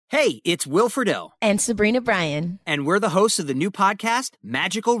Hey, it's Will Friedle. And Sabrina Bryan. And we're the hosts of the new podcast,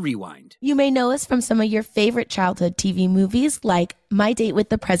 Magical Rewind. You may know us from some of your favorite childhood TV movies like My Date with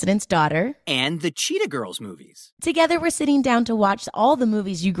the President's Daughter and the Cheetah Girls movies. Together, we're sitting down to watch all the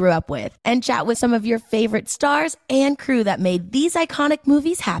movies you grew up with and chat with some of your favorite stars and crew that made these iconic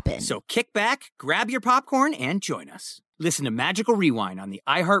movies happen. So kick back, grab your popcorn, and join us. Listen to Magical Rewind on the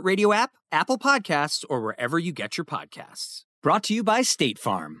iHeartRadio app, Apple Podcasts, or wherever you get your podcasts. Brought to you by State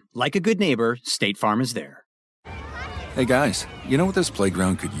Farm. Like a good neighbor, State Farm is there. Hey guys, you know what this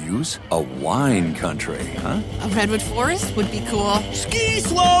playground could use? A wine country, huh? A redwood forest would be cool. Ski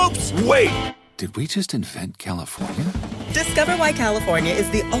slopes! Wait! Did we just invent California? Discover why California is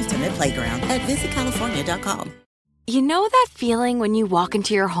the ultimate playground at visitcalifornia.com. You know that feeling when you walk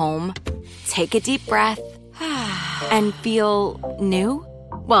into your home, take a deep breath, and feel new?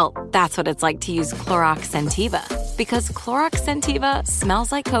 Well, that's what it's like to use Clorox Scentiva. Because Clorox Scentiva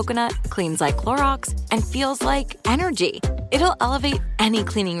smells like coconut, cleans like Clorox, and feels like energy. It'll elevate any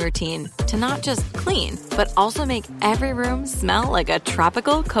cleaning routine to not just clean, but also make every room smell like a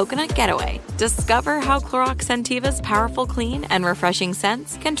tropical coconut getaway. Discover how Clorox Scentiva's powerful clean and refreshing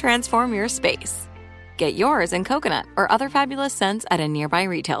scents can transform your space. Get yours in coconut or other fabulous scents at a nearby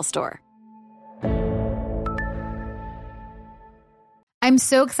retail store. I'm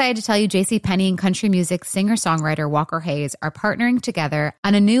so excited to tell you JCPenney and country music singer-songwriter Walker Hayes are partnering together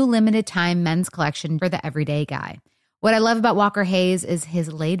on a new limited-time men's collection for the everyday guy. What I love about Walker Hayes is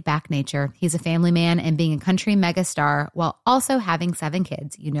his laid-back nature. He's a family man, and being a country megastar while also having 7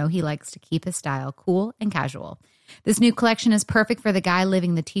 kids, you know he likes to keep his style cool and casual. This new collection is perfect for the guy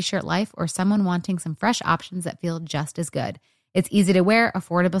living the t-shirt life or someone wanting some fresh options that feel just as good. It's easy to wear,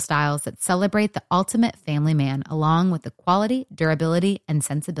 affordable styles that celebrate the ultimate family man, along with the quality, durability, and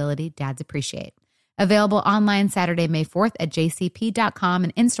sensibility dads appreciate. Available online Saturday, May 4th at jcp.com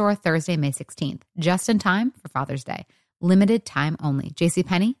and in-store Thursday, May 16th. Just in time for Father's Day. Limited time only.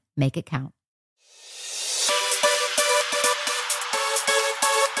 JCPenney, make it count.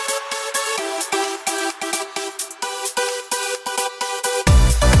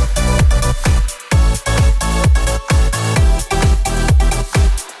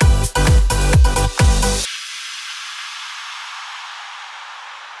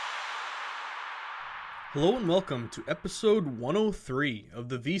 Hello and welcome to episode 103 of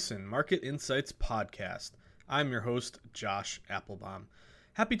the VSiN Market Insights Podcast. I'm your host, Josh Applebaum.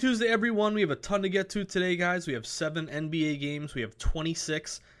 Happy Tuesday, everyone. We have a ton to get to today, guys. We have 7 NBA games. We have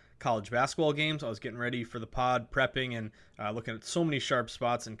 26 college basketball games. I was getting ready for the pod, prepping, and looking at so many sharp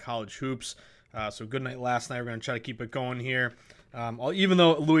spots in college hoops. So good night last night. We're going to try to keep it going here. Even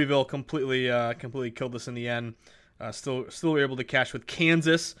though Louisville completely killed us in the end, still were able to cash with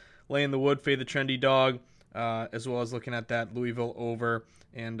Kansas. Lay in the wood, fade the trendy dog, as well as looking at that Louisville over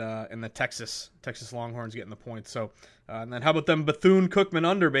and the Texas Longhorns getting the points. So, and then how about them Bethune-Cookman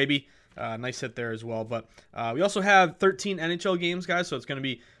under, baby? Nice hit there as well. But we also have 13 NHL games, guys, so it's going to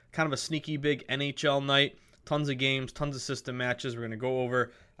be kind of a sneaky big NHL night. Tons of games, tons of system matches. We're going to go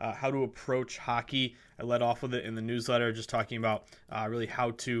over how to approach hockey. I led off with it in the newsletter, just talking about really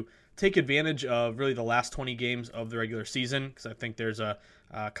how to take advantage of really the last 20 games of the regular season, because I think there's a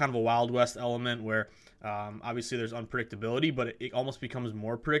kind of a Wild West element where obviously there's unpredictability, but it almost becomes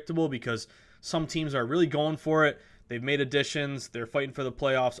more predictable because some teams are really going for it. They've made additions. They're fighting for the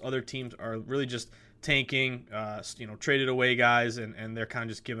playoffs. Other teams are really just tanking, traded away guys, and they're kind of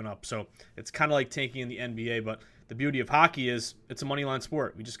just giving up. So it's kind of like tanking in the NBA, but the beauty of hockey is it's a money line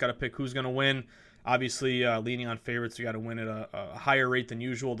sport. We just got to pick who's going to win. Obviously, leaning on favorites, you got to win at a higher rate than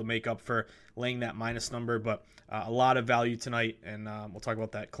usual to make up for laying that minus number. But a lot of value tonight, and we'll talk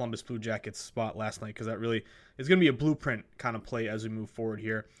about that Columbus Blue Jackets spot last night because that really is going to be a blueprint kind of play as we move forward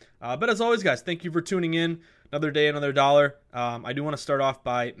here. But as always, guys, thank you for tuning in. Another day, another dollar. I do want to start off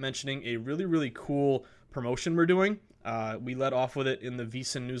by mentioning a really, really cool promotion we're doing. We led off with it in the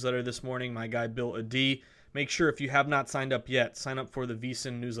VSiN newsletter this morning. My guy, Bill Adi. Make sure if you have not signed up yet, sign up for the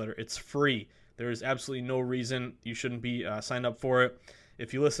VSiN newsletter. It's free. There is absolutely no reason you shouldn't be signed up for it.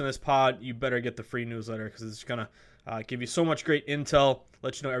 If you listen to this pod, you better get the free newsletter because it's going to give you so much great intel,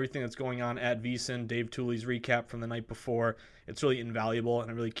 let you know everything that's going on at VSiN, Dave Tooley's recap from the night before. It's really invaluable,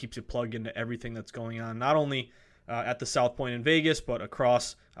 and it really keeps you plugged into everything that's going on, not only at the South Point in Vegas, but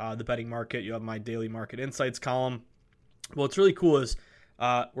across the betting market. You have my daily market insights column. What's really cool is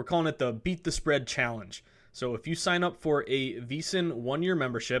we're calling it the Beat the Spread Challenge. So if you sign up for a VSiN one-year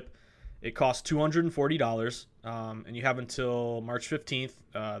membership, it costs $240, and you have until March 15th.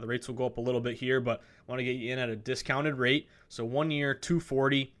 The rates will go up a little bit here, but I want to get you in at a discounted rate. So 1 year,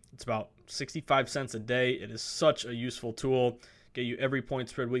 $240. It's about 65 cents a day. It is such a useful tool. get you every Point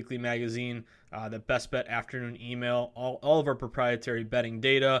Spread Weekly magazine, the Best Bet afternoon email, all of our proprietary betting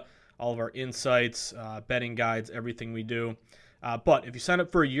data, all of our insights, betting guides, everything we do. But if you sign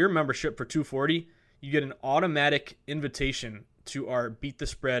up for a year membership for $240, you get an automatic invitation to our Beat the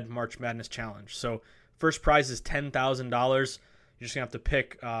Spread March Madness Challenge. So first prize is $10,000. You're just going to have to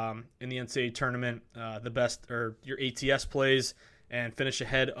pick in the NCAA tournament the best, or your ATS plays, and finish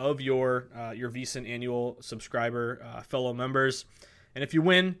ahead of your VSiN annual subscriber fellow members. And if you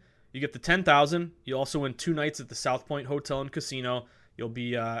win, you get the $10,000. You also win 2 nights at the South Point Hotel and Casino. You'll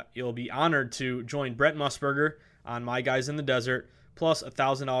be honored to join Brent Musburger on My Guys in the Desert. Plus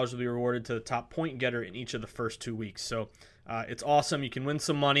 $1,000 will be rewarded to the top point getter in each of the first 2 weeks. So it's awesome. You can win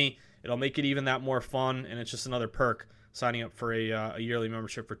some money. It'll make it even that more fun, and it's just another perk signing up for a yearly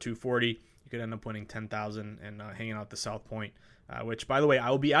membership for $240. You could end up winning $10,000 and hanging out at the South Point, which, by the way, I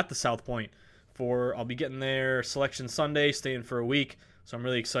will be at the South Point I'll be getting there Selection Sunday, staying for a week. So I'm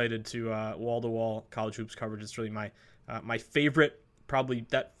really excited to wall-to-wall college hoops coverage. It's really my favorite, probably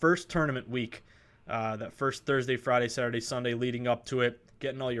that first tournament week, that first Thursday, Friday, Saturday, Sunday leading up to it,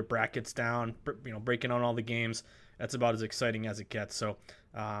 getting all your brackets down, breaking on all the games. That's about as exciting as it gets. So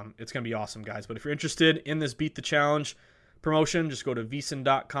it's going to be awesome, guys. But if you're interested in this Beat the Challenge promotion, just go to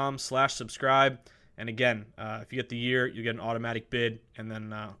vsin.com/subscribe. And again, if you get the year, you get an automatic bid, and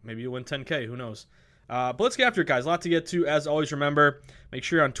then maybe you'll win $10K. Who knows? But let's get after it, guys. A lot to get to. As always, remember, make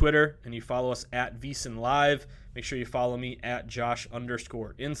sure you're on Twitter and you follow us at VSiN Live. Make sure you follow me at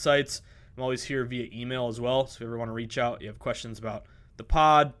Josh_Insights. I'm always here via email as well. So if you ever want to reach out, you have questions about the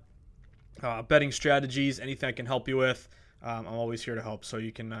pod, betting strategies, anything I can help you with, I'm always here to help. So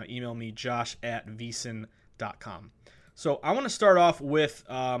you can email me, josh@vsin.com. So I want to start off with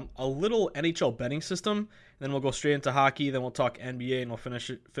a little NHL betting system, and then we'll go straight into hockey. Then we'll talk NBA, and we'll finish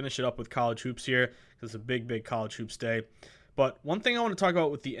it up with college hoops here, because it's a big college hoops day. But one thing I want to talk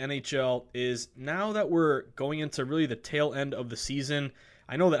about with the NHL is, now that we're going into really the tail end of the season,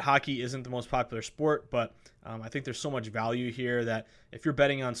 I know that hockey isn't the most popular sport, but I think there's so much value here that if you're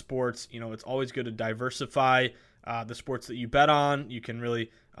betting on sports, it's always good to diversify the sports that you bet on. You can really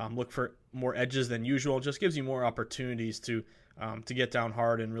look for more edges than usual. It just gives you more opportunities to get down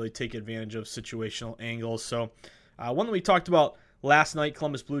hard and really take advantage of situational angles. So one that we talked about last night,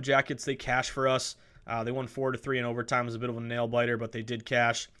 Columbus Blue Jackets, they cashed for us. They won 4-3 in overtime. It was a bit of a nail biter, but they did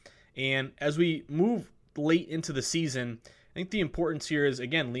cash. And as we move late into the season, I think the importance here is,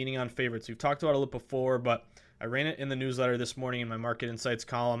 again, leaning on favorites. We've talked about it a little before, but I ran it in the newsletter this morning in my Market Insights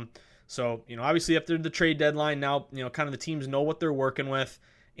column. So, obviously after the trade deadline, now, kind of the teams know what they're working with,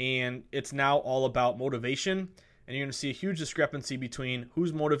 and it's now all about motivation. And you're going to see a huge discrepancy between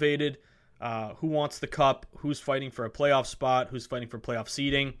who's motivated, who wants the cup, who's fighting for a playoff spot, who's fighting for playoff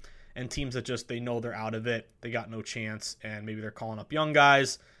seeding, and teams that just, they know they're out of it, they got no chance, and maybe they're calling up young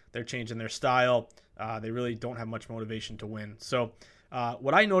guys, they're changing their style, they really don't have much motivation to win. So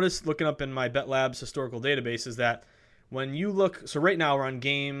what I noticed looking up in my Bet Labs historical database is that when you look, so right now we're on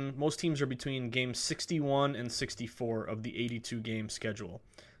most teams are between games 61 and 64 of the 82 game schedule.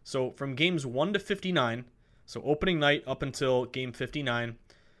 So from games 1 to 59, so opening night up until game 59,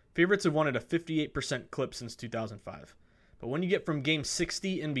 favorites have won at a 58% clip since 2005. But when you get from game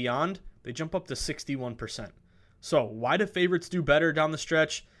 60 and beyond, they jump up to 61%. So why do favorites do better down the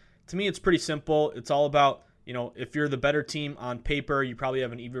stretch? To me, it's pretty simple. It's all about, if you're the better team on paper, you probably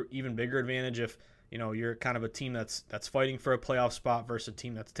have an even bigger advantage if, you're kind of a team that's fighting for a playoff spot versus a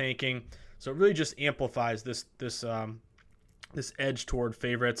team that's tanking. So it really just amplifies this edge toward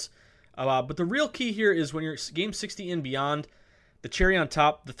favorites. But the real key here is when you're game 60 and beyond, the cherry on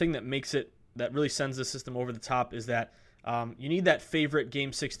top, the thing that really sends the system over the top is that you need that favorite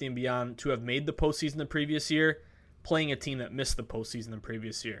game 60 and beyond to have made the postseason the previous year, playing a team that missed the postseason the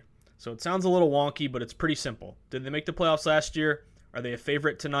previous year. So it sounds a little wonky, but it's pretty simple. Did they make the playoffs last year? Are they a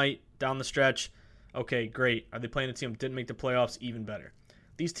favorite tonight down the stretch? Okay, great. Are they playing a team that didn't make the playoffs? Even better.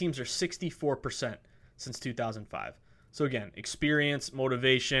 These teams are 64% since 2005. So again, experience,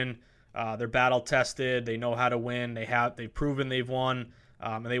 motivation, they're battle tested, they know how to win, they've proven they've won,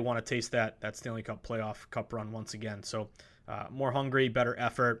 and they want to taste that Stanley Cup playoff cup run once again. So more hungry, better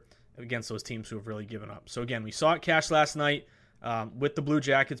effort against those teams who have really given up. So again, we saw it cash last night with the Blue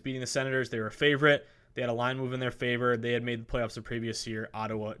Jackets beating the Senators. They were a favorite. They had a line move in their favor. They had made the playoffs the previous year.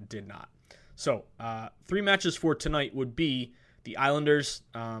 Ottawa did not. So 3 matches for tonight would be the Islanders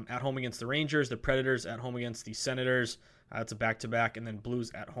at home against the Rangers, the Predators at home against the Senators. That's a back-to-back, and then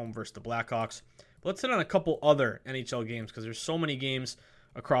Blues at home versus the Blackhawks. But let's hit on a couple other NHL games because there's so many games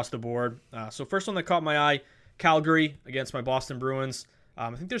across the board. So first one that caught my eye, Calgary against my Boston Bruins.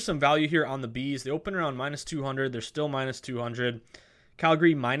 I think there's some value here on the Bees. They open around minus 200. They're still minus 200.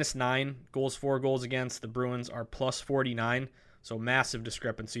 Calgary minus 9 goals for, goals against. The Bruins are plus 49. So massive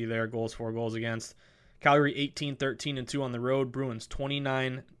discrepancy there. Goals for, goals against. Calgary 18-13-2 on the road. Bruins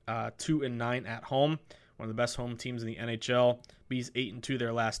 29-2-9 at home. One of the best home teams in the NHL. Bees 8-2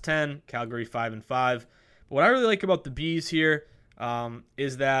 their last 10. Calgary 5-5. But what I really like about the Bees here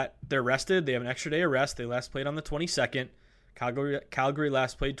is that they're rested. They have an extra day of rest. They last played on the 22nd. Calgary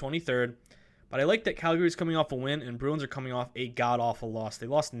last played 23rd. But I like that Calgary's coming off a win and Bruins are coming off a god-awful loss. They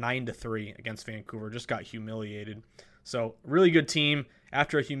lost 9-3 against Vancouver. Just got humiliated. So really good team.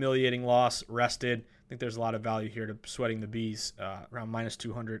 After a humiliating loss, rested. I think there's a lot of value here to sweating the Bees around minus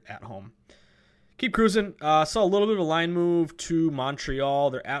 200 at home. Keep cruising. Saw a little bit of a line move to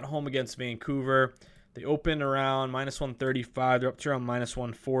Montreal. They're at home against Vancouver. They opened around minus 135. They're up to around minus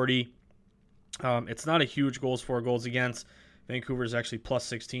 140. It's not a huge goals for, goals against. Vancouver is actually plus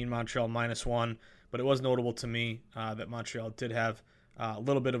 16. Montreal minus 1. But it was notable to me that Montreal did have a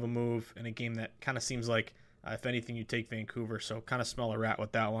little bit of a move in a game that kind of seems like, if anything, you take Vancouver. So kind of smell a rat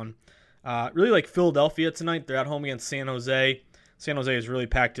with that one. Really like Philadelphia tonight. They're at home against San Jose. San Jose has really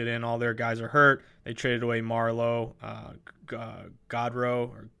packed it in. All their guys are hurt. They traded away Marleau, Godrow,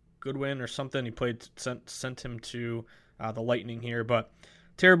 or Goodwin or something. He sent him to the Lightning here. But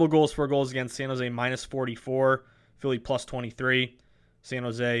terrible goals for, goals against. San Jose minus 44. Philly plus 23. San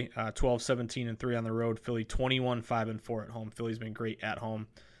Jose 12-17-3 on the road. Philly 21-5-4 at home. Philly's been great at home.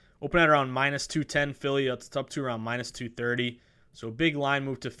 Open at around minus 210. Philly, it's up to around minus 230. So a big line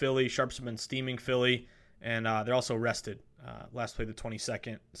move to Philly. Sharps have been steaming Philly. And they're also rested. Last play the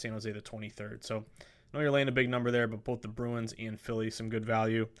 22nd, San Jose the 23rd. So I know you're laying a big number there, but both the Bruins and Philly, some good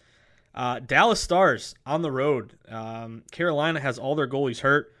value. Dallas Stars on the road. Carolina has all their goalies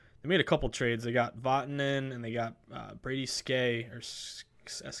hurt. They made a couple trades. They got Vatanen and they got Brady Skjei, or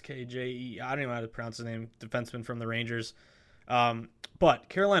SKJE. I don't even know how to pronounce his name, defenseman from the Rangers. But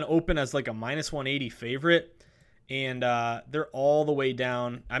Carolina opened as like a minus 180 favorite. And they're all the way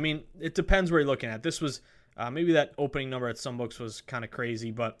down. I mean, it depends where you're looking at. This was maybe that opening number at some books was kind of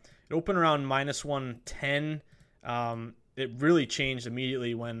crazy, but it opened around minus 110. It really changed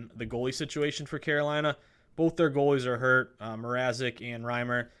immediately when the goalie situation for Carolina. Both their goalies are hurt, Mrazek and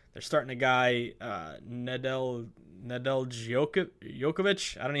Reimer. They're starting a guy, Nedel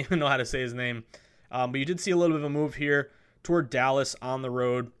Jokovic. I don't even know how to say his name. But you did see a little bit of a move here toward Dallas on the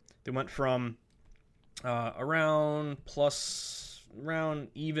road. They went from around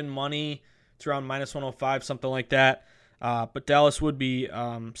even money to around minus 105, something like that. But Dallas would be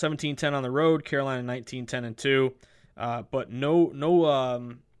 17-10 on the road, Carolina 19-10-2. But no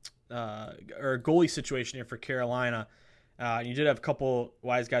goalie situation here for Carolina. You did have a couple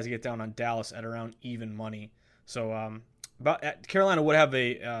wise guys get down on Dallas at around even money. So Carolina would have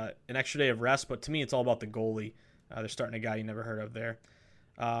an extra day of rest, but to me it's all about the goalie. They're starting a guy you never heard of there.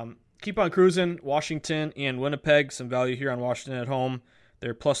 Keep on cruising. Washington and Winnipeg. Some value here on Washington at home.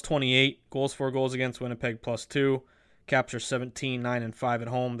 They're plus 28. Goals for, goals against. Winnipeg plus 2. Caps are 17-9-5 at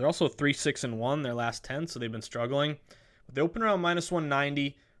home. They're also 3-6-1 their last 10, so they've been struggling. But they open around minus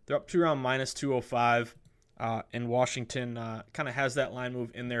 190. They're up to around minus 205. And Washington kind of has that line move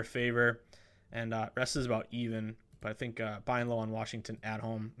in their favor. And rest is about even. But I think buying low on Washington at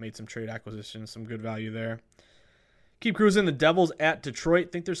home. Made some trade acquisitions. Some good value there. Keep cruising. The Devils at Detroit. I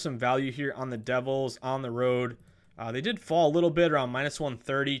think there's some value here on the Devils on the road. They did fall a little bit around minus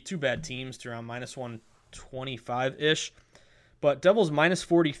 130. Two bad teams to around minus 125-ish. But Devils minus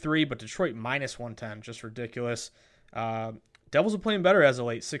 43, but Detroit minus 110. Just ridiculous. Devils are playing better as of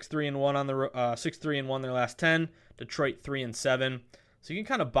late. 6-3-1 on the 6-3-1 their last 10. Detroit 3-7. So you can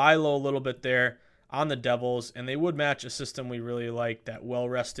kind of buy low a little bit there on the Devils, and they would match a system we really like, that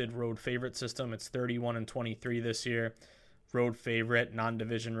well-rested road favorite system. It's 31-23 this year. Road favorite,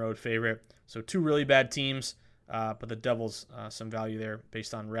 non-division road favorite. So two really bad teams, but the Devils, some value there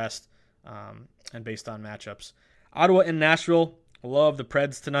based on rest and based on matchups. Ottawa and Nashville. Love the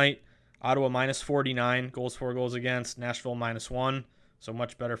Preds tonight. Ottawa minus 49, goals for, goals against. Nashville minus 1, so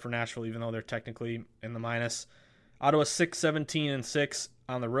much better for Nashville, even though they're technically in the minus. Ottawa 6-17-6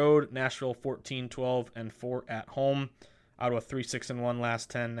 on the road. Nashville 14-12-4 at home. Ottawa 3-6-1 last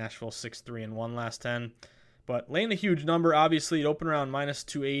 10. Nashville 6-3-1 last 10. But laying a huge number, obviously. It opened around minus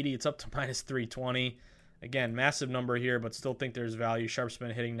 280. It's up to minus 320. Again, massive number here, but still think there's value. Sharp's been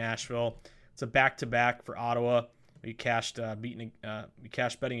hitting Nashville. It's a back-to-back for Ottawa. We cashed betting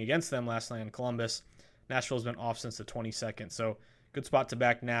against them last night in Columbus. Nashville's been off since the 22nd, so good spot to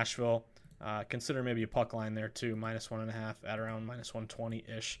back Nashville. Consider maybe a puck line there too, minus 1.5 at around minus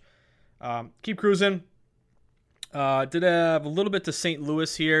 120-ish. Keep cruising. Did have a little bit to St.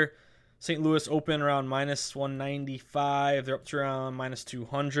 Louis here. St. Louis open around minus 195. They're up to around minus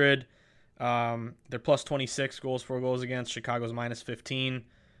 200. They're plus 26 goals for goals against. Chicago's minus 15.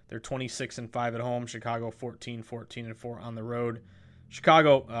 They're 26-5 at home. Chicago 14-4 on the road.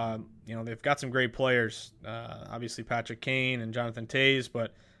 Chicago, they've got some great players. Obviously Patrick Kane and Jonathan Toews,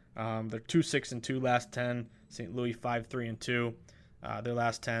 but they're 2-6-2 last 10. St. Louis 5-3-2 their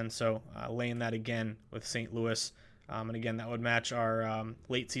last 10. So laying that again with St. Louis. And again, that would match our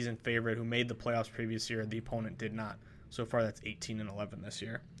late season favorite who made the playoffs previous year. The opponent did not. So far, that's 18-11 this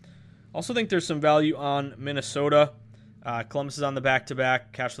year. Also think there's some value on Minnesota. Columbus is on the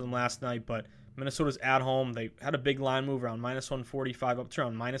back-to-back. Cashed with them last night, but Minnesota's at home. They had a big line move around minus 145 up to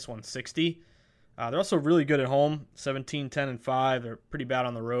around minus 160. They're also really good at home, 17-10-5. They're pretty bad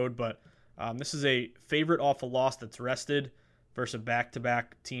on the road, but this is a favorite off a loss that's rested versus a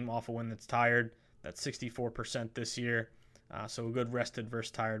back-to-back team off a win that's tired. That's 64% this year. So a good rested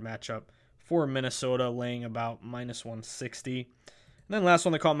versus tired matchup for Minnesota, laying about minus 160. And then last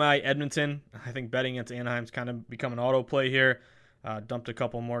one that caught my eye, Edmonton. I think betting against Anaheim's kind of become an auto play here. Dumped a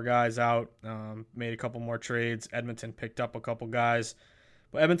couple more guys out, made a couple more trades. Edmonton picked up a couple guys.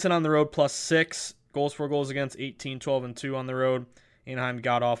 But Edmonton on the road plus 6. Goals for goals against 18-12-2 on the road. Anaheim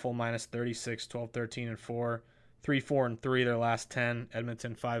got awful, minus 36, 12-13-4. 3-4-3 their last 10.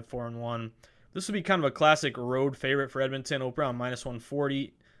 Edmonton 5-4-1. This would be kind of a classic road favorite for Edmonton. Open around minus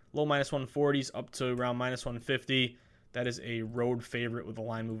 140, low minus 140s up to around minus 150. That is a road favorite with a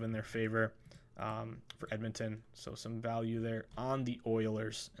line move in their favor for Edmonton. So some value there on the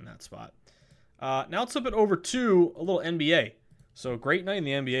Oilers in that spot. Now let's flip it over to a little NBA. So great night in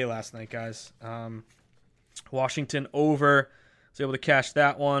the NBA last night, guys. Washington over. Was able to cash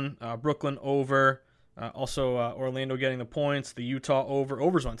that one. Brooklyn over. Also Orlando getting the points. The Utah over.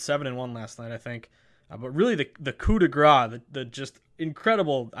 Overs went 7-1 last night, I think. But really the coup de grace, the just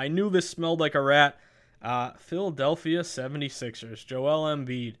incredible. I knew this smelled like a rat. Philadelphia 76ers. Joel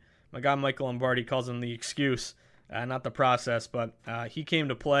Embiid. My guy Michael Lombardi calls him the excuse, not the process. But he came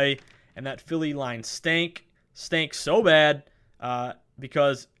to play, and that Philly line stank so bad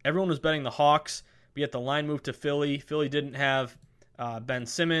because everyone was betting the Hawks. But yet the line moved to Philly. Philly didn't have Ben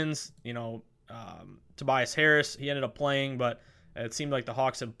Simmons, Tobias Harris. He ended up playing, but it seemed like the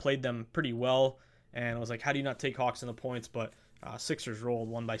Hawks had played them pretty well. And I was like, how do you not take Hawks in the points? But Sixers rolled,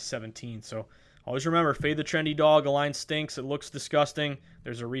 won by 17. So always remember, fade the trendy dog. A line stinks. It looks disgusting.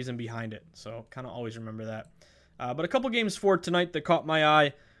 There's a reason behind it. So kind of always remember that. But a couple games for tonight that caught my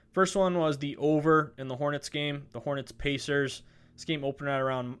eye. First one was the over in the Hornets game. The Hornets-Pacers. This game opened at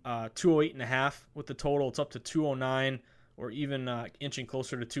around 208.5 with the total. It's up to 209 or even inching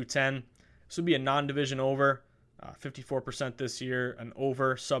closer to 210. This would be a non-division over. 54% this year. An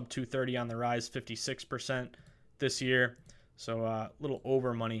over, sub 230 on the rise, 56% this year. So little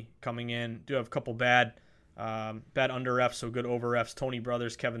over money coming in. Do have a couple bad under refs, so good over refs. Tony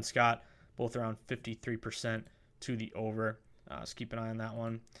Brothers, Kevin Scott, both around 53% to the over. So keep an eye on that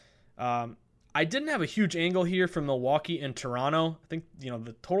one. I didn't have a huge angle here from Milwaukee and Toronto. I think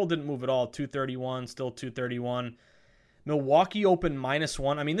the total didn't move at all. 231, still 231. Milwaukee opened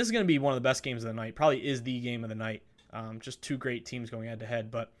 -1. I mean, this is going to be one of the best games of the night. Probably is the game of the night. Just two great teams going head-to-head.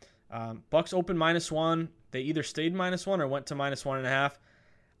 But Bucks opened -1. They either stayed -1 or went to -1.5.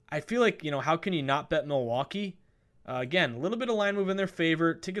 I feel like, how can you not bet Milwaukee? Again, a little bit of line move in their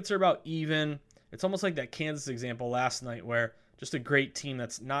favor. Tickets are about even. It's almost like that Kansas example last night where just a great team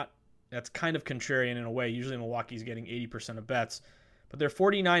that's kind of contrarian in a way. Usually Milwaukee's getting 80% of bets. But they're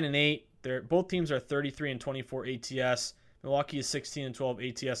 49-8. Both teams are 33-24 ATS. Milwaukee is 16-12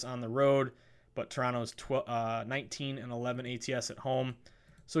 ATS on the road, but Toronto's 19-11 ATS at home.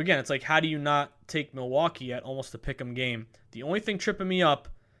 So again, it's like, how do you not take Milwaukee at almost a pick'em game? The only thing tripping me up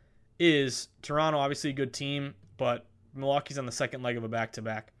is Toronto, obviously a good team, but Milwaukee's on the second leg of a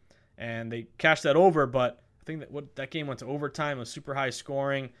back-to-back. And they cashed that over, but I think that game went to overtime. It was super high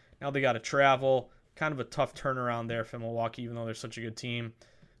scoring. Now they got to travel. Kind of a tough turnaround there for Milwaukee, even though they're such a good team.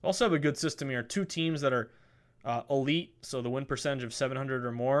 Also have a good system here. Two teams that are elite, so the win percentage of 700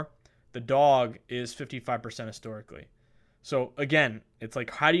 or more. The dog is 55% historically. So again, it's like,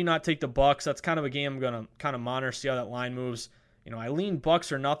 how do you not take the Bucks? That's kind of a game I'm going to kind of monitor, see how that line moves. I lean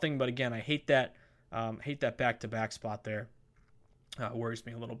Bucks or nothing, but again, I hate that back-to-back spot there. Worries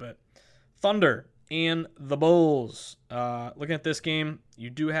me a little bit. Thunder and the Bulls. Looking at this game,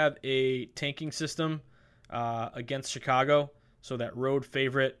 you do have a tanking system against Chicago. So that road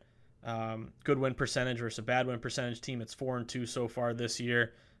favorite, good win percentage versus a bad win percentage team. It's 4-2 so far this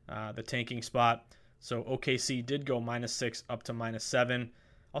year, the tanking spot. So OKC did go -6 up to -7.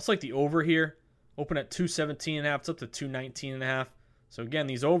 Also like the over here. Open at 217.5. It's up to 219.5. So again,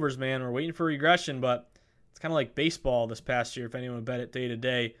 these overs, man, we're waiting for regression, but it's kind of like baseball this past year. If anyone bet it day to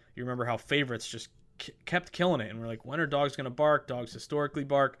day, you remember how favorites just kept killing it. And we're like, when are dogs going to bark? Dogs historically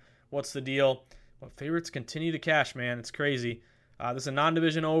bark. What's the deal? But favorites continue to cash, man. It's crazy. This is a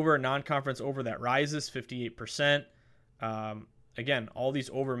non-division over, non-conference over that rises 58%. Again, all these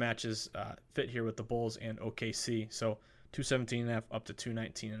over matches fit here with the Bulls and OKC. So 217.5 up to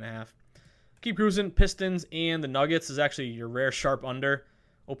 219.5. Keep cruising. Pistons and the Nuggets is actually your rare sharp under.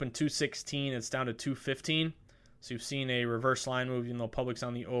 Open 216. It's down to 215. So you've seen a reverse line move, even though public's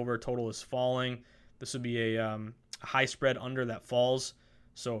on the over. Total is falling. This would be a high spread under that falls.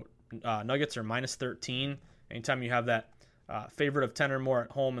 So Nuggets are minus 13. Anytime you have that favorite of 10 or more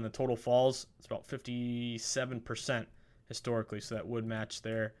at home and the total falls, it's about 57% historically. So that would match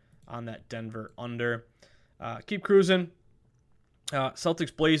there on that Denver under. Keep cruising.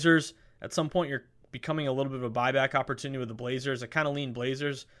 Celtics Blazers. At some point, you're becoming a little bit of a buyback opportunity with the Blazers. I kind of lean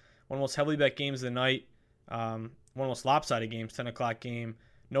Blazers. One of the most heavily bet games of the night. One of the most lopsided games, 10 o'clock game.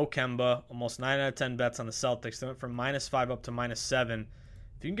 No Kemba. Almost 9 out of 10 bets on the Celtics. They went from -5 up to -7.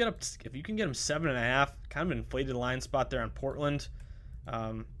 If you can get them 7.5, kind of inflated line spot there on Portland.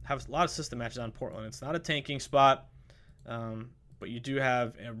 Have a lot of system matches on Portland. It's not a tanking spot, but you do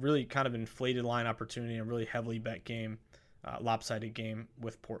have a really kind of inflated line opportunity, a really heavily bet game, lopsided game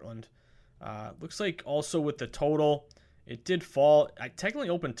with Portland. Looks like also with the total, it did fall. I technically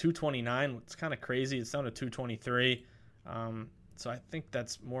opened 229. It's kind of crazy. It's down to 223. So I think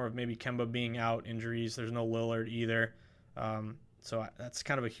that's more of maybe Kemba being out, injuries. There's no Lillard either. So that's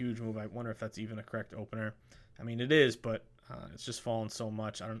kind of a huge move. I wonder if that's even a correct opener. I mean, it is, but it's just fallen so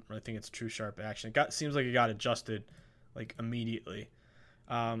much. I don't really think it's true sharp action. Seems like it got adjusted like immediately.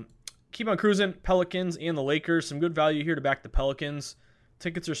 Keep on cruising. Pelicans and the Lakers. Some good value here to back the Pelicans.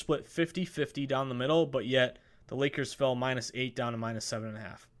 Tickets are split 50-50 down the middle, but yet the Lakers fell -8 down to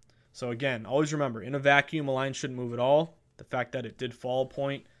 -7.5. So again, always remember, in a vacuum, a line shouldn't move at all. The fact that it did fall a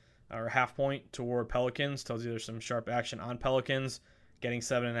point or a half point toward Pelicans tells you there's some sharp action on Pelicans, getting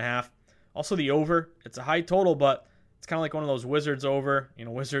 7.5. Also the over, it's a high total, but it's kind of like one of those Wizards over,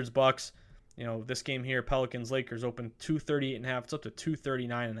 Wizards Bucks. This game here, Pelicans Lakers open 238.5. It's up to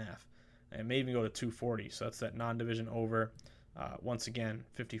 239.5. And it may even go to 240. So that's that non-division over. Once again,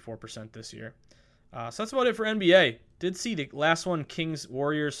 54% this year. So that's about it for NBA. Did see the last one, Kings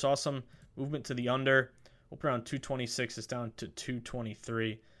Warriors, saw some movement to the under. Up around 226, it's down to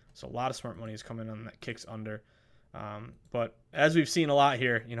 223. So a lot of smart money is coming on that kicks under. But as we've seen a lot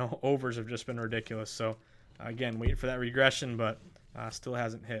here, overs have just been ridiculous. So again, waiting for that regression, but still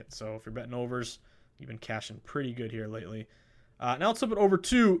hasn't hit. So if you're betting overs, you've been cashing pretty good here lately. Now let's flip it over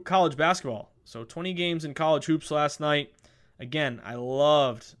to college basketball. So 20 games in college hoops last night. Again, I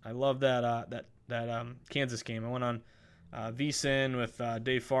loved that Kansas game. I went on VSiN with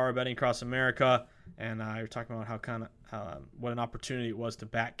Dave Farr, Betting Across America, and we were talking about how what an opportunity it was to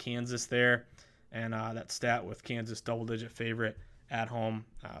back Kansas there, and that stat with Kansas double-digit favorite at home.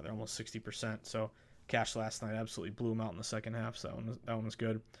 They're almost 60%. So cash last night absolutely blew them out in the second half. So that one was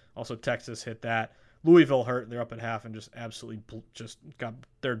good. Also Texas hit that. Louisville hurt. They're up at half and just absolutely just got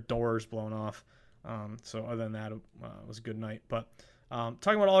their doors blown off. So other than that, it was a good night. But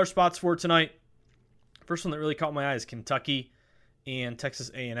talking about all our spots for tonight, first one that really caught my eye is Kentucky and Texas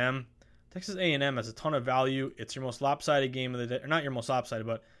A&M. Texas A&M has a ton of value. It's your most lopsided game of the day. Or not your most lopsided,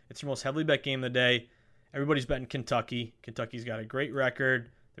 but it's your most heavily bet game of the day. Everybody's betting Kentucky. Kentucky's got a great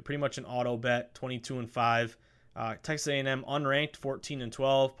record. They're pretty much an auto bet, 22-5. Texas A&M unranked,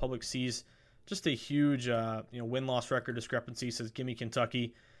 14-12. Public sees just a huge win-loss record discrepancy, says gimme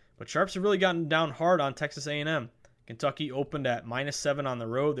Kentucky. But sharps have really gotten down hard on Texas A&M. Kentucky opened at -7 on the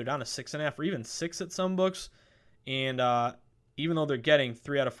road. They're down to 6.5 or even 6 at some books. And even though they're getting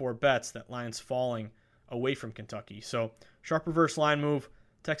 3 out of 4 bets, that line's falling away from Kentucky. So sharp reverse line move.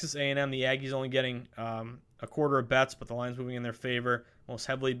 Texas A&M, the Aggies only getting a quarter of bets, but the line's moving in their favor. Most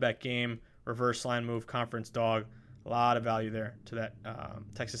heavily bet game, reverse line move, conference dog. A lot of value there to that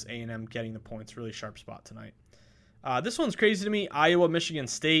Texas A&M getting the points. Really sharp spot tonight. This one's crazy to me. Iowa, Michigan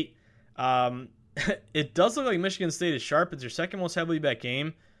State. It does look like Michigan State is sharp. It's your second most heavily bet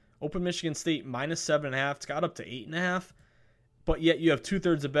game. Open Michigan State -7.5. It's got up to 8.5. But yet you have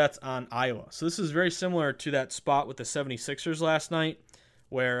 2/3 of bets on Iowa. So this is very similar to that spot with the 76ers last night,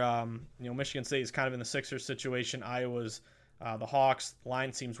 where Michigan State is kind of in the Sixers situation. Iowa's the Hawks.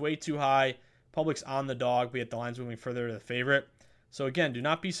 Line seems way too high. Public's on the dog, but yet the line's moving further to the favorite. So again, do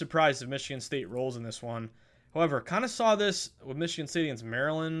not be surprised if Michigan State rolls in this one. However, kind of saw this with Michigan State against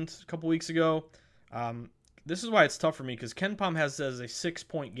Maryland a couple weeks ago. This is why it's tough for me, because KenPom has this as a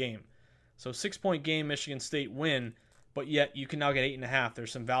 6-point game. So 6-point game, Michigan State win, but yet you can now get 8.5.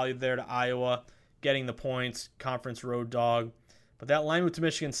 There's some value there to Iowa getting the points, conference road dog. But that line move to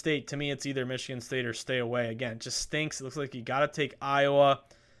Michigan State, to me, it's either Michigan State or stay away. Again, it just stinks. It looks like you got to take Iowa.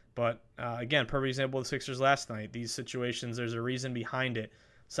 But again, perfect example of the Sixers last night. These situations, there's a reason behind it.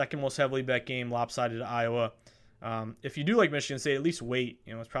 Second most heavily bet game, lopsided to Iowa. If you do like Michigan State, at least wait.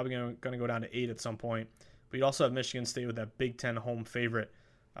 It's probably going to go down to 8 at some point. But you'd also have Michigan State with that Big Ten home favorite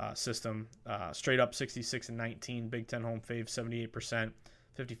system. Straight up 66-19, Big Ten home fave, 78%,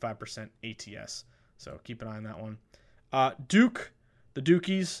 55% ATS. So keep an eye on that one. Duke, the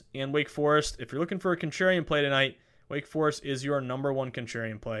Dukies, and Wake Forest. If you're looking for a contrarian play tonight, Wake Forest is your number one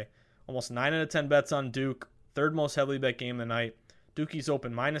contrarian play. Almost 9 out of 10 bets on Duke. Third most heavily bet game of the night. Dukies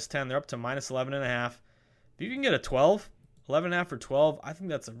open -10. They're up to -11.5. If you can get a 12, 11.5 or 12, I think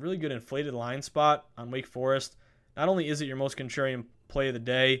that's a really good inflated line spot on Wake Forest. Not only is it your most contrarian play of the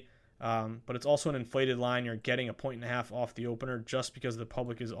day, but it's also an inflated line. You're getting a 1.5 off the opener just because the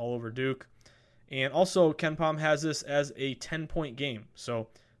public is all over Duke. And also, KenPom has this as a 10-point game. So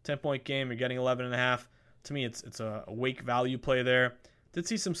 10-point game, you're getting 11.5. To me, it's a Wake value play there. Did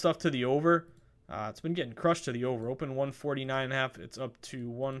see some stuff to the over. It's been getting crushed to the over. Open 149.5. It's up to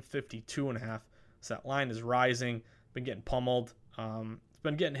 152.5. So that line is rising. Been getting pummeled. It's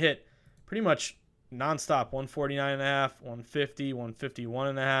been getting hit pretty much nonstop. 149.5, 150,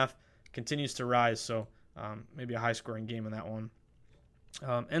 151.5. Continues to rise. So maybe a high-scoring game in that one.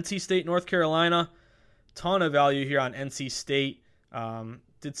 NC State, North Carolina. Ton of value here on NC State.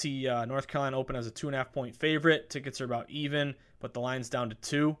 Did see North Carolina open as a 2.5-point favorite. Tickets are about even, but the line's down to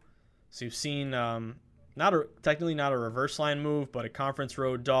 2. So you've seen technically not a reverse line move, but a conference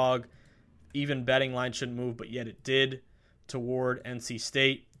road dog. Even betting line shouldn't move, but yet it did toward NC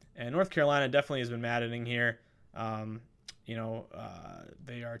State. And North Carolina definitely has been maddening here. They are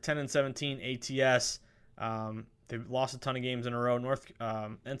 10-17 ATS. They've lost a ton of games in a row.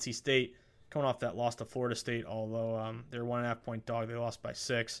 NC State coming off that loss to Florida State, although they're 1.5-point dog. They lost by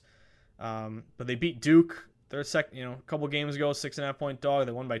 6. But they beat Duke. They're a couple games ago, 6.5-point dog.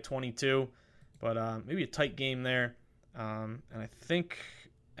 They won by 22. But maybe a tight game there. And I think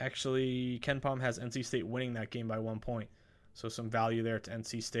actually KenPom has NC State winning that game by 1 point. So some value there to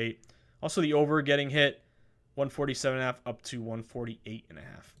NC State. Also the over getting hit, 147.5 up to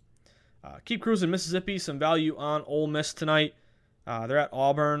 148.5. Keep cruising Mississippi. Some value on Ole Miss tonight. They're at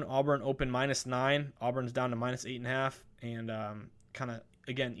Auburn. Auburn open -9. Auburn's down to -8.5. And kind of,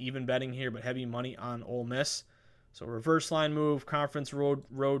 again, even betting here, but heavy money on Ole Miss. So reverse line move, conference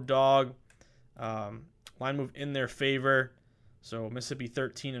road dog. Line move in their favor. So Mississippi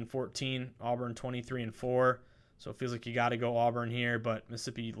 13-14. Auburn 23-4. So it feels like you got to go Auburn here. But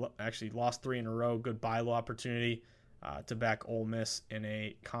Mississippi actually lost 3 in a row. Good buy low opportunity to back Ole Miss in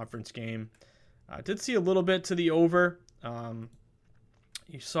a conference game. Did see a little bit to the over.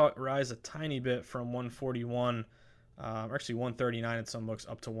 You saw it rise a tiny bit from 141, or actually 139 in some books,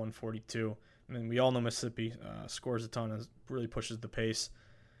 up to 142. I mean, we all know Mississippi scores a ton and really pushes the pace.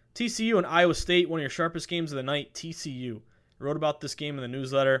 TCU and Iowa State, one of your sharpest games of the night. TCU. I wrote about this game in the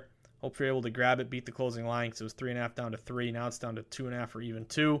newsletter. Hope you're able to grab it, beat the closing line, because it was 3.5 down to 3. Now it's down to 2.5 or even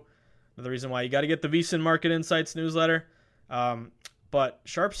 2. Another reason why you got to get the VSiN Market Insights newsletter. But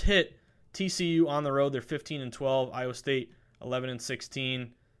sharps hit TCU on the road. They're 15-12. Iowa State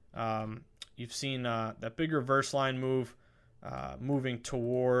 11-16. You've seen that big reverse line move moving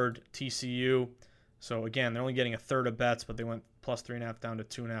toward TCU. So again, they're only getting a third of bets, but they went plus 3.5 down to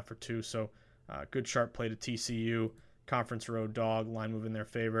 2.5 or 2. So good sharp play to TCU. Conference road dog, line move in their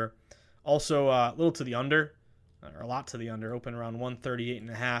favor. Also a little to the under, or a lot to the under. Open around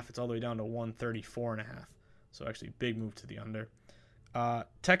 138.5. It's all the way down to 134.5. So actually big move to the under.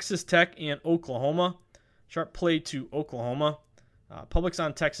 Texas Tech and Oklahoma. Sharp play to Oklahoma. Public's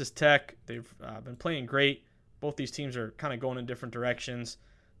on Texas Tech. They've been playing great. Both these teams are kind of going in different directions.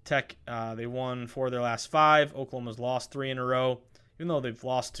 Tech, they won 4 of their last 5. Oklahoma's lost 3 in a row, even though they've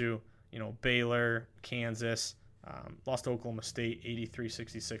lost to Baylor, Kansas. Lost to Oklahoma State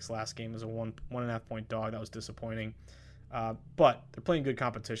 83-66 last game as a 1.5-point dog. That was disappointing. But they're playing good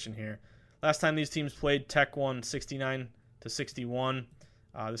competition here. Last time these teams played, Tech won 69-61.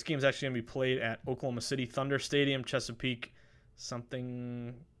 This game is actually going to be played at Oklahoma City Thunder Stadium, Chesapeake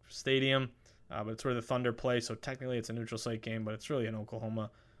something stadium. But it's where the Thunder play, so technically it's a neutral site game, but it's really an Oklahoma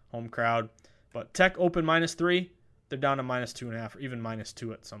home crowd. But Tech open -3. They're down to -2.5 or even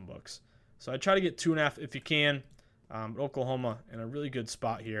 -2 at some books. So I try to get 2.5 if you can. But Oklahoma in a really good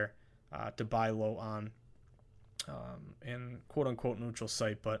spot here to buy low on in quote-unquote neutral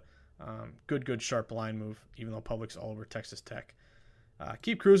site, but good sharp line move, even though public's all over Texas Tech.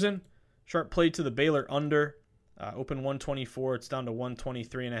 Keep cruising. Sharp played to the Baylor under. Open 124. It's down to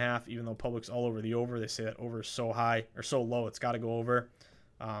 123.5, even though public's all over the over. They say that over is so high or so low, it's got to go over.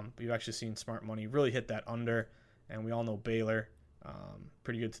 But you've actually seen smart money really hit that under. And we all know Baylor,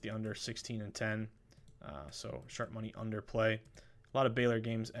 pretty good to the under, 16-10. So sharp money under play. A lot of Baylor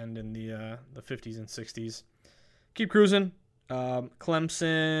games end in the 50s and 60s. Keep cruising.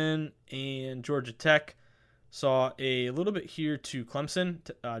 Clemson and Georgia Tech. Saw a little bit here to Clemson.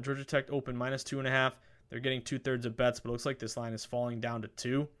 Georgia Tech open -2.5. They're getting 2/3 of bets, but it looks like this line is falling down to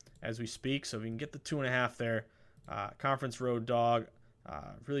 2 as we speak. So if we can get the 2.5 there, conference road dog,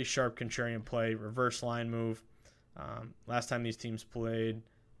 really sharp contrarian play, reverse line move. Last time these teams played,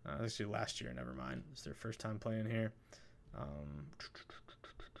 actually last year, never mind. It's their first time playing here.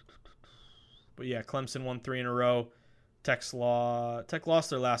 But yeah, Clemson won 3 in a row. Tech lost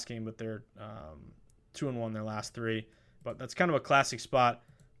their last game, but they're 2-1 their last 3. But that's kind of a classic spot.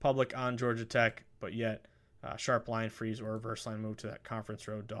 Public on Georgia Tech, but yet sharp line freeze or reverse line move to that conference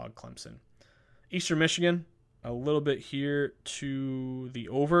road dog Clemson. Eastern Michigan, a little bit here to the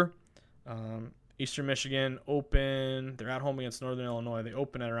over. Eastern Michigan open. They're at home against Northern Illinois. They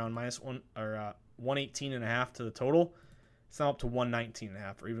open at around -1 or 118.5 to the total. It's now up to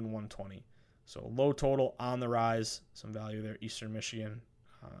 119.5 or even 120. So low total on the rise. Some value there. Eastern Michigan,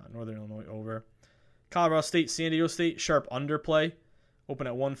 Northern Illinois over. Colorado State, San Diego State, sharp underplay. Open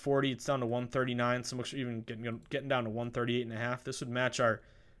at 140. It's down to 139. Some looks even getting down to 138.5. This would match our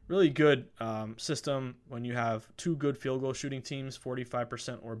really good system when you have 2 good field goal shooting teams,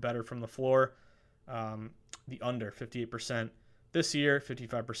 45% or better from the floor. The under, 58%. This year,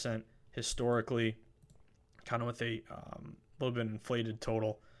 55% historically. Kind of with a little bit inflated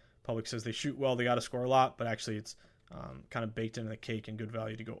total. Public says they shoot well, they got to score a lot, but actually it's kind of baked into the cake and good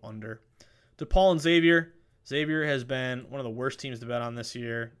value to go under. DePaul and Xavier. Xavier has been one of the worst teams to bet on this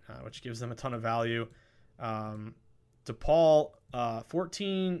year, which gives them a ton of value. DePaul,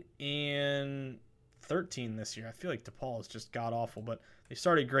 14-13 this year. I feel like DePaul is just god-awful, but they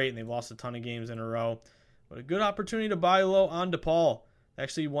started great and they've lost a ton of games in a row. But a good opportunity to buy low on DePaul. They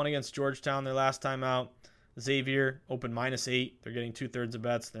actually won against Georgetown their last time out. Xavier open -8. They're getting 2/3 of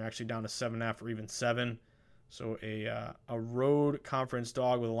bets. They're actually down to 7.5 or even 7. So a road conference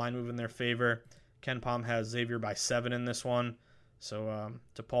dog with a line move in their favor. Ken Pom has Xavier by 7 in this one. So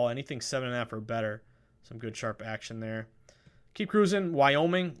DePaul, anything 7.5 or better. Some good sharp action there. Keep cruising.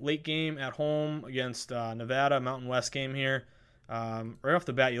 Wyoming, late game at home against Nevada, Mountain West game here. Right off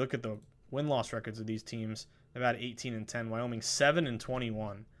the bat, you look at the win-loss records of these teams. Nevada 18-10, Wyoming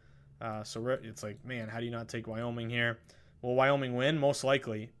 7-21. So it's like, man, how do you not take Wyoming here? Will Wyoming win? Most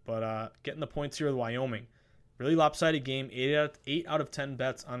likely. But getting the points here with Wyoming. Really lopsided game. 8 out of 10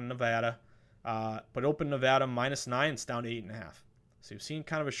 bets on Nevada. But open Nevada -9. It's down to 8.5. So you've seen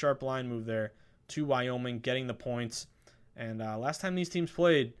kind of a sharp line move there to Wyoming, getting the points. And last time these teams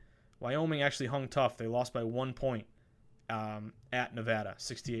played, Wyoming actually hung tough. They lost by 1 point at Nevada,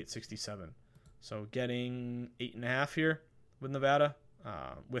 68-67. So getting 8.5 here with Nevada,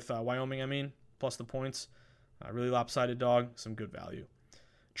 with Wyoming, I mean, plus the points. Really lopsided dog, some good value.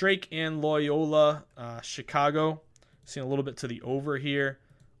 Drake and Loyola, Chicago. Seeing a little bit to the over here.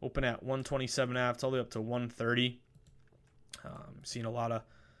 Open at 127.5. It's all the way up to 130. Seeing a lot of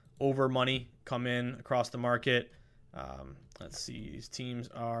over money come in across the market. Let's see. These teams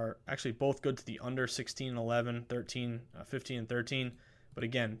are actually both good to the under, 16-11, 15-13. But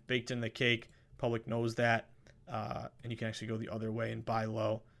again, baked in the cake. Public knows that. And you can actually go the other way and buy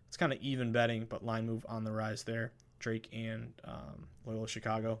low. It's kind of even betting, but line move on the rise there. Drake and Loyola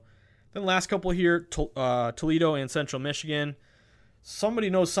Chicago. Then last couple here, Toledo and Central Michigan. Somebody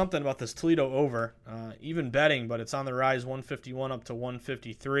knows something about this Toledo over. Even betting, but it's on the rise, 151 up to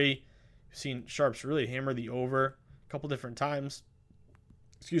 153. You've seen sharps really hammer the over a couple different times.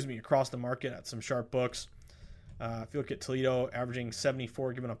 Across the market at some sharp books. If you look at Toledo, averaging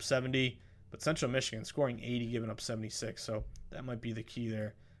 74, giving up 70. But Central Michigan scoring 80, giving up 76. So that might be the key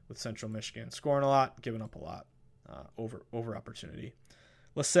there with Central Michigan. Scoring a lot, giving up a lot. Over opportunity.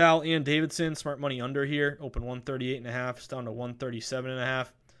 LaSalle and Davidson, smart money under here. Open 138.5. It's down to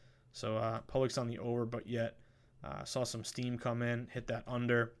 137.5. So public's on the over, but yet saw some steam come in, hit that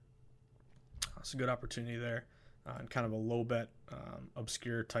under. It's a good opportunity there. And kind of a low bet,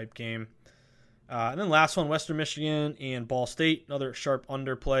 obscure type game. And then last one, Western Michigan and Ball State. Another sharp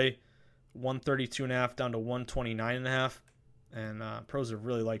underplay. 132.5 down to 129.5. And pros have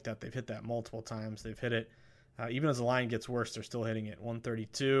really liked that. They've hit that multiple times. They've hit it. Even as the line gets worse, they're still hitting it.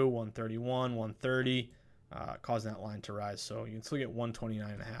 132, 131, 130, causing that line to rise. So you can still get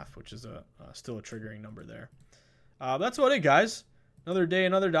 129.5, which is still a triggering number there. That's about it, guys. Another day,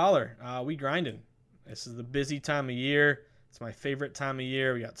 another dollar. We grinding. This is the busy time of year. It's my favorite time of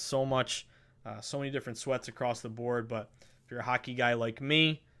year. We got so many different sweats across the board. But if you're a hockey guy like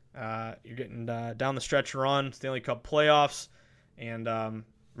me, you're getting down the stretch run, Stanley Cup playoffs, and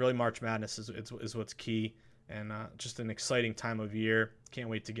really March Madness is what's key. And just an exciting time of year. Can't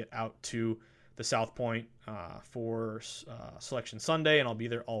wait to get out to the South Point for Selection Sunday, and I'll be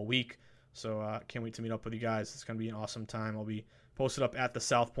there all week. So can't wait to meet up with you guys. It's going to be an awesome time. I'll be posted up at the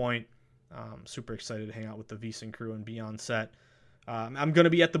South Point. Super excited to hang out with the VSiN crew and be on set. I'm going to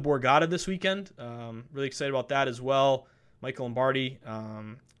be at the Borgata this weekend. Really excited about that as well. Michael Lombardi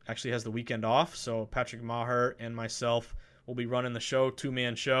actually has the weekend off, so Patrick Maher and myself will be running the show,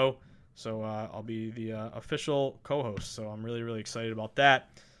 two-man show. So I'll be the official co-host. So I'm really, really excited about that.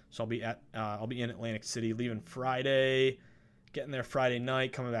 So I'll be in Atlantic City, leaving Friday, getting there Friday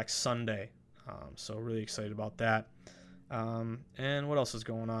night, coming back Sunday. So really excited about that. And what else is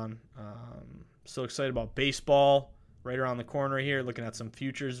going on? Still excited about baseball right around the corner here, looking at some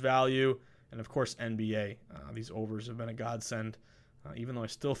futures value, and of course NBA. These overs have been a godsend, even though I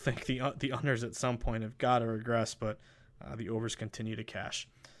still think the unders at some point have got to regress, but the overs continue to cash.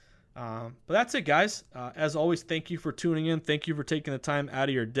 But that's it, guys. As always, thank you for tuning in. Thank you for taking the time out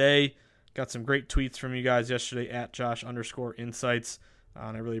of your day. Got some great tweets from you guys yesterday at Josh_insights,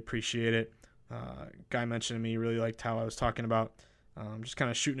 and I really appreciate it. Guy mentioned to me, really liked how I was talking about just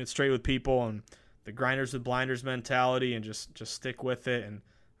kind of shooting it straight with people and the grinders with blinders mentality, and just stick with it.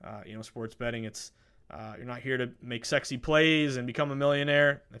 And sports betting, it's you're not here to make sexy plays and become a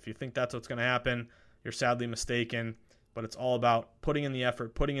millionaire. If you think that's what's going to happen, you're sadly mistaken. But it's all about putting in the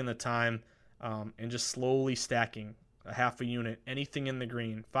effort, putting in the time, and just slowly stacking a half a unit, anything in the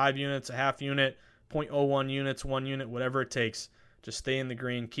green, 5 units, a half unit, 0.01 units, 1 unit, whatever it takes. Just stay in the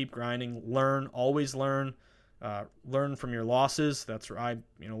green, keep grinding, learn, always learn, learn from your losses. That's where I,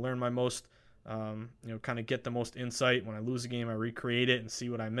 learn my most, kind of get the most insight. When I lose a game, I recreate it and see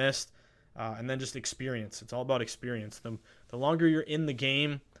what I missed, and then just experience. It's all about experience. The longer you're in the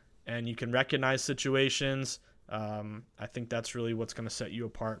game and you can recognize situations, I think that's really what's going to set you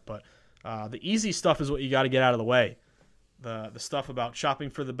apart. But the easy stuff is what you got to get out of the way. The stuff about shopping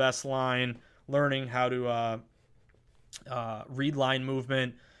for the best line, learning how to read line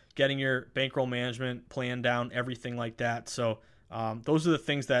movement, getting your bankroll management plan down, everything like that. So those are the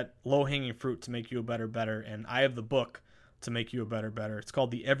things that low-hanging fruit to make you a better. And I have the book to make you a better. It's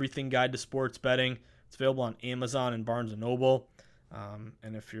called The Everything Guide to Sports Betting. It's available on Amazon and Barnes & Noble.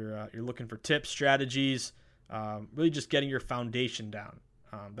 And if you're looking for tips, strategies, really just getting your foundation down.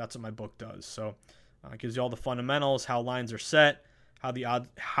 That's what my book does. So it gives you all the fundamentals, how lines are set,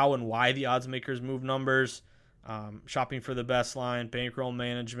 how and why the odds makers move numbers, shopping for the best line, bankroll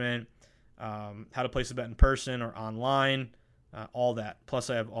management, how to place a bet in person or online, all that.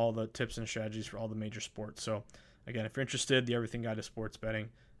 Plus I have all the tips and strategies for all the major sports. So again, if you're interested, The Everything Guide to Sports Betting,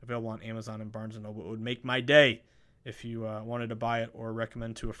 available on Amazon and Barnes & Noble. It would make my day if you wanted to buy it or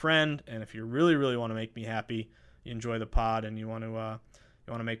recommend to a friend. And if you really, really want to make me happy, you enjoy the pod and you want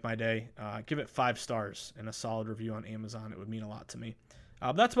to make my day, give it 5 stars and a solid review on Amazon. It would mean a lot to me.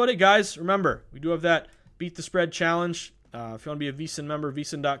 But that's about it, guys. Remember, we do have that Beat the Spread challenge. If you want to be a VSiN member,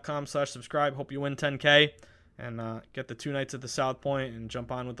 VSiN.com/subscribe. Hope you win 10K and get the 2 nights at the South Point and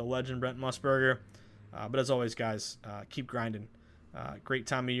jump on with the legend Brent Musburger. But as always, guys, keep grinding. Great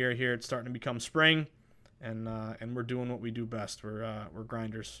time of year here. It's starting to become spring. And we're doing what we do best. We're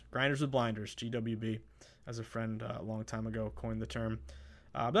grinders with blinders. GWB, as a friend a long time ago coined the term.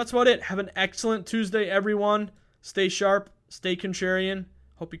 But that's about it. Have an excellent Tuesday, everyone. Stay sharp. Stay contrarian.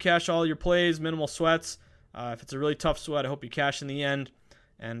 Hope you cash all your plays. Minimal sweats. If it's a really tough sweat, I hope you cash in the end.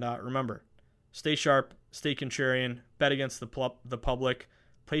 And remember, stay sharp. Stay contrarian. Bet against the public.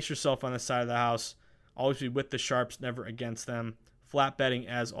 Place yourself on the side of the house. Always be with the sharps, never against them. Flat betting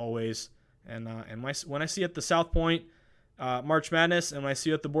as always. And when I see you at the South Point March Madness, and when I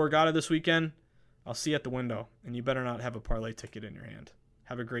see you at the Borgata this weekend, I'll see you at the window. And you better not have a parlay ticket in your hand.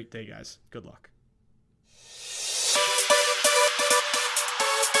 Have a great day, guys. Good luck.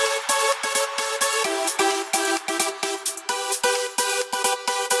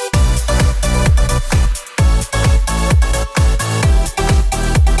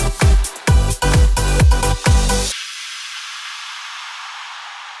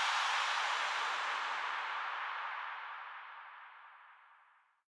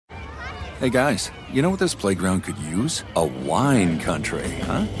 Hey guys, you know what this playground could use? A wine country,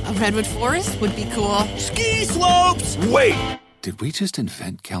 huh? A redwood forest would be cool. Ski slopes! Wait! Did we just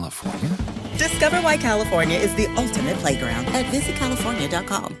invent California? Discover why California is the ultimate playground at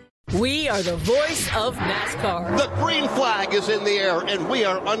visitcalifornia.com. We are the voice of NASCAR. The green flag is in the air, and we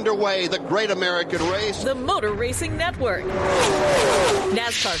are underway. The Great American Race. The Motor Racing Network.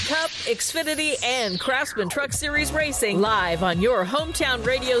 NASCAR Cup, Xfinity, and Craftsman Truck Series Racing live on your hometown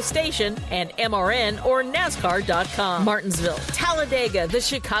radio station and MRN or NASCAR.com. Martinsville, Talladega, the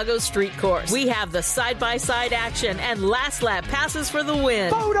Chicago Street Course. We have the side-by-side action and last lap passes for the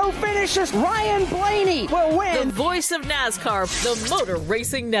win. Photo finishes. Ryan Blaney will win. The voice of NASCAR, the Motor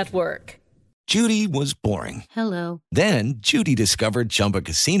Racing Network. Judy was boring. Hello. Then Judy discovered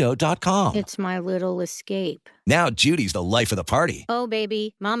ChumbaCasino.com. It's my little escape. Now Judy's the life of the party. Oh,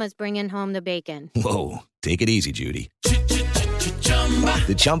 baby, mama's bringing home the bacon. Whoa, take it easy, Judy.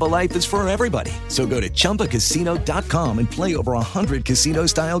 The Chumba life is for everybody. So go to ChumbaCasino.com and play over 100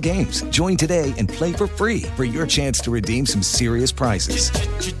 casino-style games. Join today and play for free for your chance to redeem some serious prizes.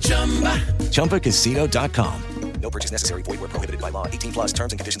 ChumbaCasino.com. No purchase necessary. Void where prohibited by law. 18 plus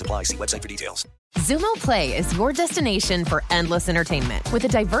terms and conditions apply. See website for details. Xumo Play is your destination for endless entertainment. With a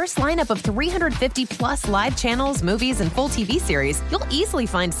diverse lineup of 350 plus live channels, movies, and full TV series, you'll easily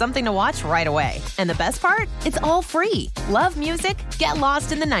find something to watch right away. And the best part? It's all free. Love music? Get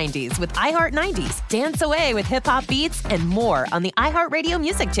lost in the 90s with iHeart 90s. Dance away with hip-hop beats and more on the iHeartRadio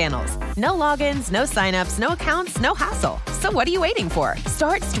music channels. No logins, no signups, no accounts, no hassle. So what are you waiting for?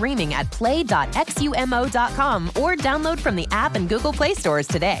 Start streaming at play.xumo.com or download from the app and Google Play stores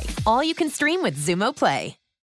today. All you can stream with Xumo Play.